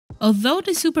Although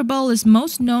the Super Bowl is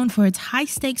most known for its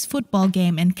high-stakes football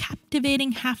game and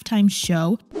captivating halftime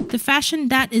show, the fashion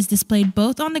that is displayed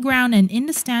both on the ground and in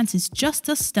the stands is just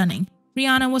as stunning.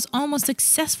 Rihanna was almost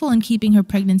successful in keeping her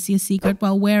pregnancy a secret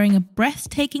while wearing a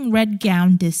breathtaking red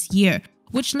gown this year,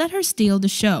 which let her steal the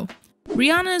show.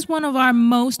 Rihanna is one of our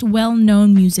most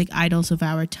well-known music idols of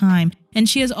our time, and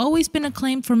she has always been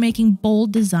acclaimed for making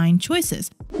bold design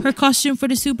choices. Her costume for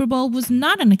the Super Bowl was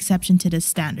not an exception to this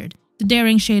standard. The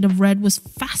daring shade of red was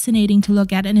fascinating to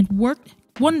look at, and it worked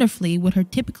wonderfully with her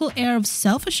typical air of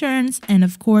self-assurance and,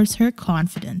 of course, her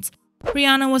confidence.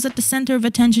 Rihanna was at the center of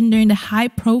attention during the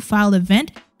high-profile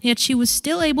event, yet she was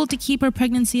still able to keep her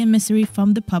pregnancy a mystery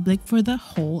from the public for the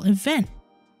whole event.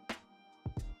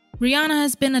 Rihanna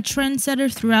has been a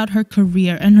trendsetter throughout her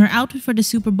career, and her outfit for the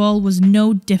Super Bowl was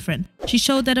no different. She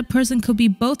showed that a person could be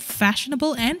both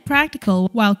fashionable and practical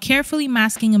while carefully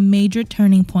masking a major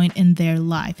turning point in their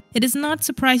life. It is not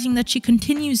surprising that she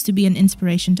continues to be an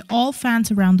inspiration to all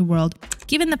fans around the world,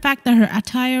 given the fact that her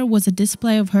attire was a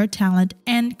display of her talent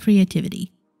and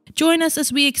creativity. Join us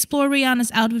as we explore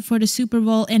Rihanna's outfit for the Super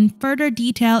Bowl in further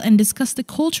detail and discuss the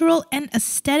cultural and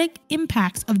aesthetic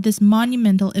impacts of this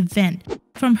monumental event.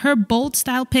 From her bold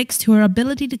style picks to her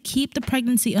ability to keep the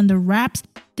pregnancy under wraps,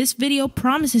 this video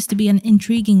promises to be an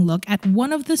intriguing look at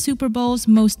one of the Super Bowl's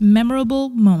most memorable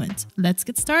moments. Let's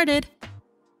get started!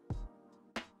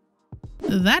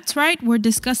 That's right, we're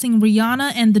discussing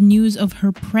Rihanna and the news of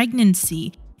her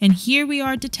pregnancy. And here we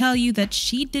are to tell you that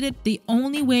she did it the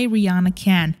only way Rihanna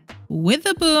can, with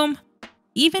a boom.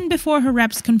 Even before her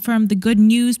reps confirmed the good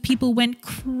news, people went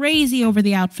crazy over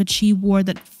the outfit she wore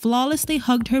that flawlessly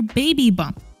hugged her baby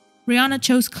bump. Rihanna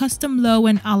chose custom low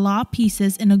and ala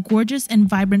pieces in a gorgeous and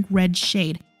vibrant red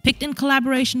shade, picked in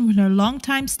collaboration with her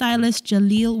longtime stylist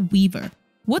Jaleel Weaver.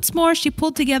 What's more, she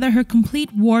pulled together her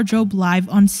complete wardrobe live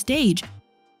on stage.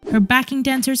 Her backing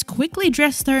dancers quickly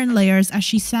dressed her in layers as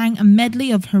she sang a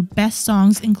medley of her best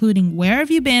songs, including Where Have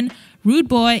You Been, Rude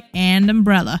Boy, and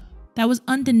Umbrella. That was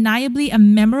undeniably a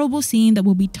memorable scene that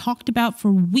will be talked about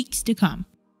for weeks to come.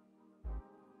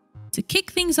 To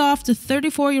kick things off, the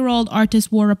 34-year-old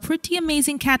artist wore a pretty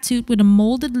amazing catsuit with a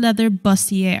molded leather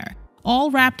bustier,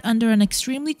 all wrapped under an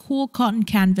extremely cool cotton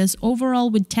canvas, overall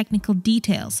with technical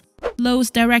details. Low's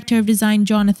director of design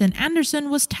Jonathan Anderson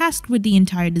was tasked with the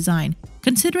entire design.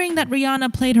 Considering that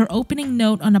Rihanna played her opening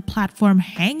note on a platform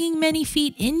hanging many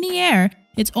feet in the air,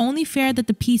 it's only fair that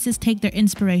the pieces take their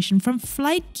inspiration from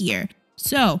flight gear.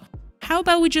 So, how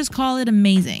about we just call it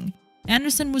amazing?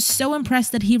 Anderson was so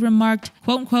impressed that he remarked,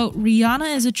 quote-unquote,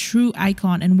 Rihanna is a true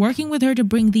icon, and working with her to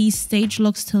bring these stage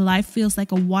looks to life feels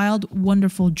like a wild,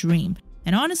 wonderful dream.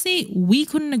 And honestly, we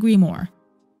couldn't agree more.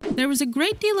 There was a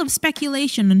great deal of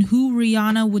speculation on who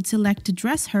Rihanna would select to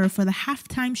dress her for the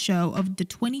halftime show of the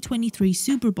 2023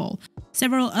 Super Bowl.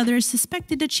 Several others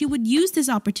suspected that she would use this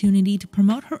opportunity to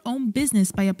promote her own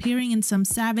business by appearing in some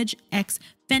Savage X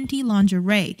Fenty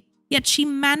lingerie. Yet she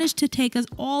managed to take us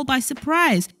all by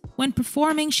surprise. When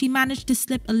performing, she managed to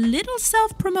slip a little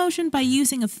self-promotion by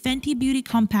using a Fenty Beauty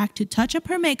compact to touch up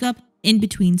her makeup in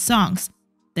between songs.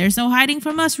 There's no hiding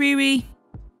from us, Riri.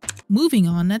 Moving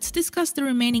on, let's discuss the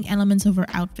remaining elements of her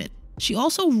outfit. She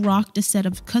also rocked a set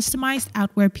of customized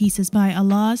outwear pieces by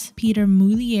Ala's Peter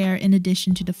Moulier in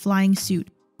addition to the flying suit,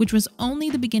 which was only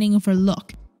the beginning of her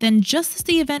look. Then just as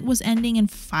the event was ending and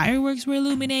fireworks were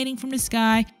illuminating from the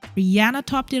sky, Rihanna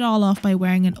topped it all off by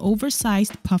wearing an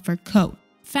oversized puffer coat.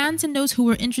 Fans and those who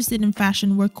were interested in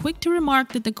fashion were quick to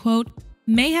remark that the quote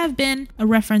may have been a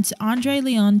reference to Andre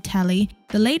Leon Talley,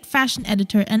 the late fashion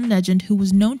editor and legend who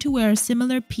was known to wear a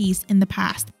similar piece in the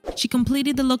past. She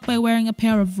completed the look by wearing a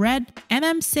pair of red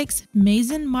MM6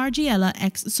 Maison Margiela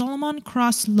x Solomon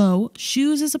Cross Low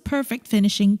shoes as a perfect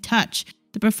finishing touch.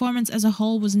 The performance as a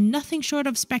whole was nothing short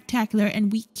of spectacular,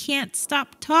 and we can't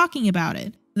stop talking about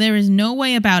it. There is no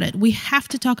way about it. We have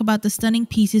to talk about the stunning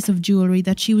pieces of jewelry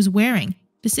that she was wearing.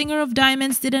 The singer of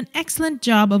Diamonds did an excellent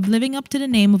job of living up to the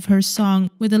name of her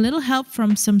song with a little help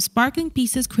from some sparkling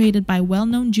pieces created by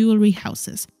well-known jewelry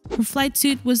houses. Her flight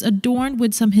suit was adorned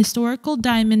with some historical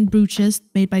diamond brooches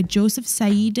made by Joseph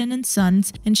Saïdin and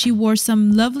Sons, and she wore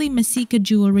some lovely Messika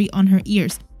jewelry on her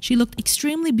ears. She looked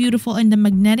extremely beautiful in the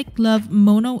magnetic glove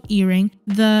mono earring,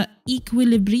 the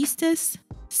Equilibristes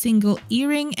single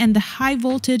earring, and the high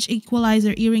voltage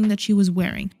equalizer earring that she was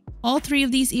wearing. All three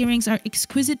of these earrings are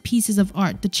exquisite pieces of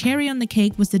art. The cherry on the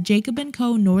cake was the Jacob &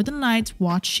 Co. Northern Lights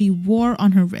watch she wore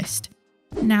on her wrist.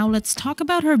 Now let's talk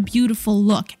about her beautiful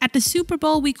look. At the Super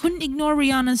Bowl, we couldn't ignore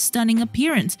Rihanna's stunning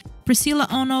appearance. Priscilla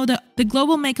Ono, the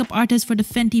global makeup artist for the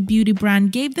Fenty Beauty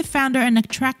brand, gave the founder an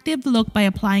attractive look by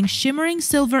applying shimmering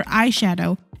silver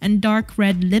eyeshadow and dark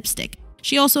red lipstick.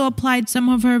 She also applied some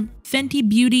of her Fenty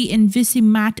Beauty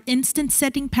Invisimatte Instant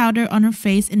Setting Powder on her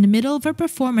face in the middle of her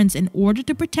performance in order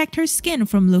to protect her skin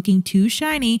from looking too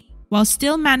shiny, while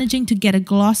still managing to get a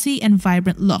glossy and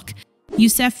vibrant look.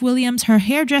 Yusef Williams, her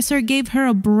hairdresser, gave her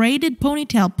a braided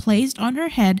ponytail placed on her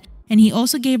head, and he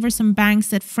also gave her some bangs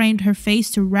that framed her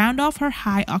face to round off her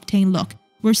high-octane look.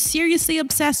 We're seriously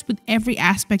obsessed with every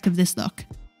aspect of this look.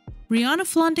 Rihanna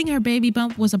flaunting her baby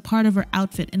bump was a part of her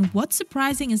outfit, and what's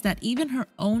surprising is that even her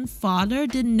own father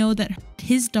didn't know that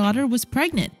his daughter was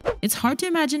pregnant. It's hard to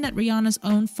imagine that Rihanna's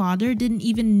own father didn't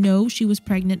even know she was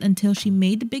pregnant until she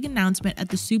made the big announcement at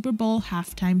the Super Bowl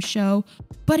halftime show.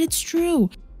 But it's true.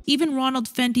 Even Ronald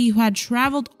Fenty, who had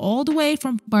traveled all the way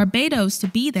from Barbados to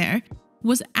be there,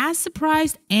 was as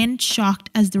surprised and shocked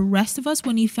as the rest of us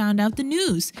when he found out the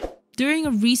news. During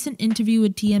a recent interview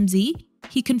with TMZ,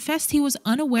 he confessed he was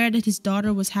unaware that his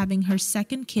daughter was having her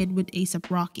second kid with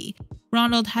A$AP Rocky.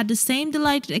 Ronald had the same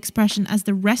delighted expression as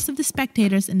the rest of the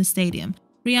spectators in the stadium.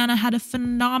 Rihanna had a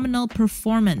phenomenal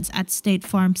performance at State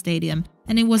Farm Stadium,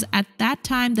 and it was at that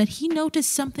time that he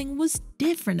noticed something was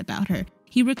different about her.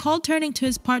 He recalled turning to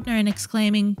his partner and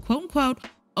exclaiming, quote-unquote,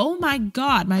 "Oh my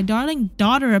God, my darling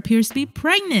daughter appears to be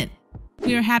pregnant."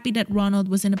 We are happy that Ronald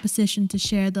was in a position to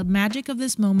share the magic of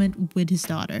this moment with his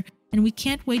daughter, and we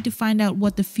can't wait to find out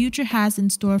what the future has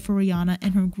in store for Rihanna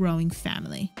and her growing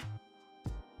family.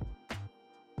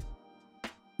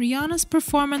 Rihanna's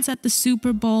performance at the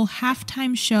Super Bowl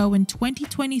halftime show in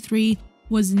 2023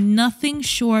 was nothing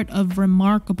short of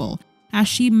remarkable, as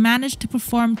she managed to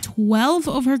perform 12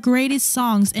 of her greatest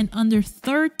songs in under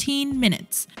 13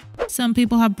 minutes. Some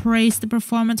people have praised the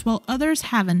performance while others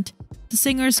haven't. The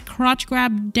singer's crotch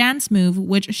grab dance move,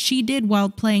 which she did while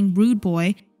playing Rude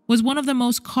Boy, was one of the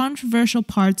most controversial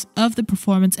parts of the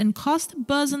performance and caused a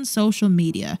buzz on social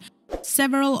media.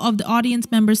 Several of the audience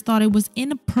members thought it was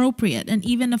inappropriate, and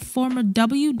even a former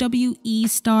WWE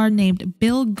star named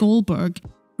Bill Goldberg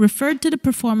referred to the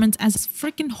performance as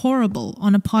freaking horrible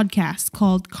on a podcast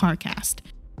called CarCast.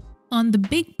 On the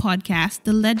big podcast,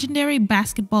 the legendary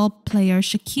basketball player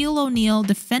Shaquille O'Neal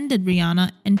defended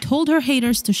Rihanna and told her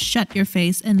haters to shut your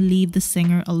face and leave the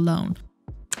singer alone.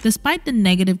 Despite the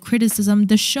negative criticism,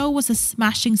 the show was a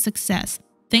smashing success,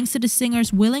 thanks to the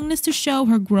singer's willingness to show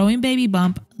her growing baby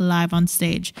bump live on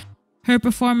stage. Her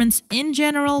performance in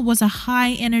general was a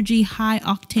high-energy,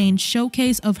 high-octane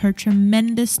showcase of her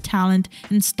tremendous talent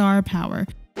and star power,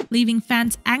 leaving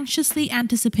fans anxiously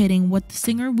anticipating what the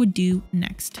singer would do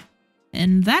next.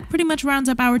 And that pretty much rounds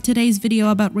up our today's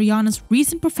video about Rihanna's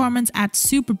recent performance at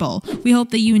Super Bowl. We hope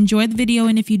that you enjoyed the video,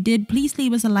 and if you did, please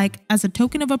leave us a like as a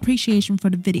token of appreciation for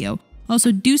the video.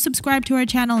 Also, do subscribe to our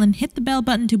channel and hit the bell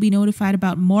button to be notified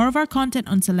about more of our content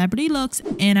on celebrity looks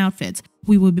and outfits.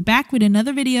 We will be back with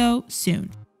another video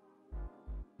soon.